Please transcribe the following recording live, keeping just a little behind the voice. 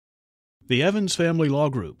The Evans Family Law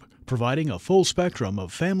Group, providing a full spectrum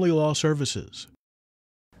of family law services.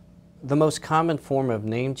 The most common form of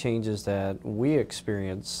name changes that we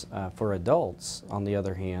experience for adults, on the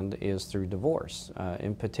other hand, is through divorce.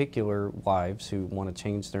 In particular, wives who want to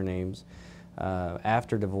change their names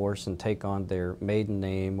after divorce and take on their maiden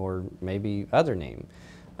name or maybe other name.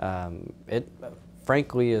 It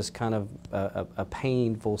frankly is kind of a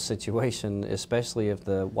painful situation, especially if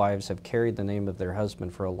the wives have carried the name of their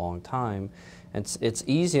husband for a long time. It's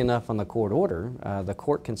easy enough on the court order. The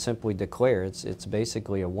court can simply declare, it's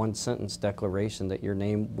basically a one-sentence declaration that your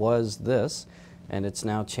name was this and it's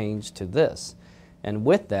now changed to this. And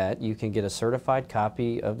with that, you can get a certified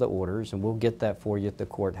copy of the orders, and we'll get that for you at the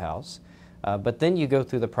courthouse. But then you go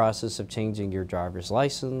through the process of changing your driver's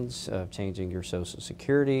license, of changing your Social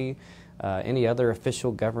Security, any other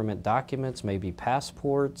official government documents, maybe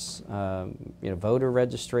passports, voter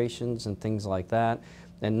registrations and things like that.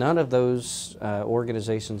 And none of those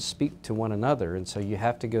organizations speak to one another, and so you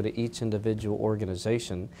have to go to each individual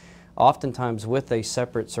organization, oftentimes with a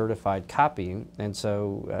separate certified copy. And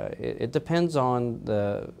so it depends on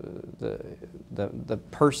the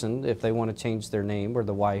person, if they want to change their name, or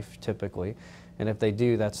the wife typically, and if they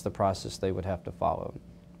do, that's the process they would have to follow.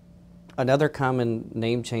 Another common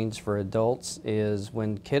name change for adults is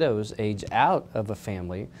when kiddos age out of a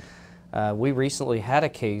family. We recently had a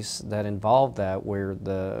case that involved that, where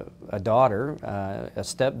a daughter, a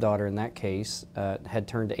stepdaughter in that case, had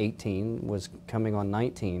turned 18, was coming on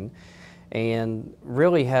 19, and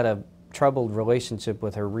really had a troubled relationship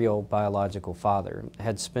with her real biological father.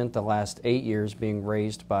 Had spent the last 8 years being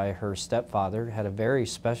raised by her stepfather, had a very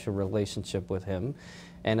special relationship with him,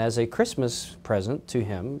 and as a Christmas present to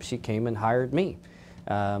him, she came and hired me.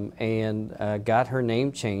 And got her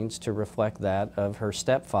name changed to reflect that of her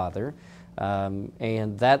stepfather,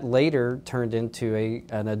 and that later turned into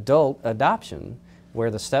an adult adoption,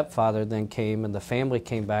 where the stepfather then came and the family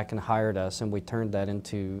came back and hired us, and we turned that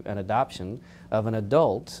into an adoption of an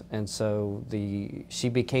adult, and so she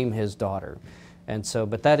became his daughter. And so,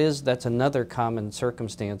 but that's another common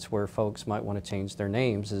circumstance where folks might want to change their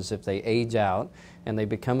names, is if they age out and they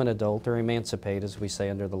become an adult, or emancipate, as we say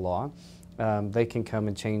under the law. They can come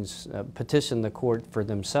and petition the court for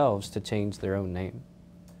themselves to change their own name.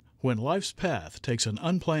 When life's path takes an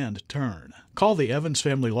unplanned turn, call the Evans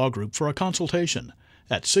Family Law Group for a consultation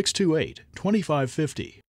at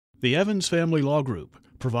 628-2550. The Evans Family Law Group,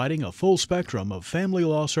 providing a full spectrum of family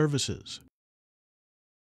law services.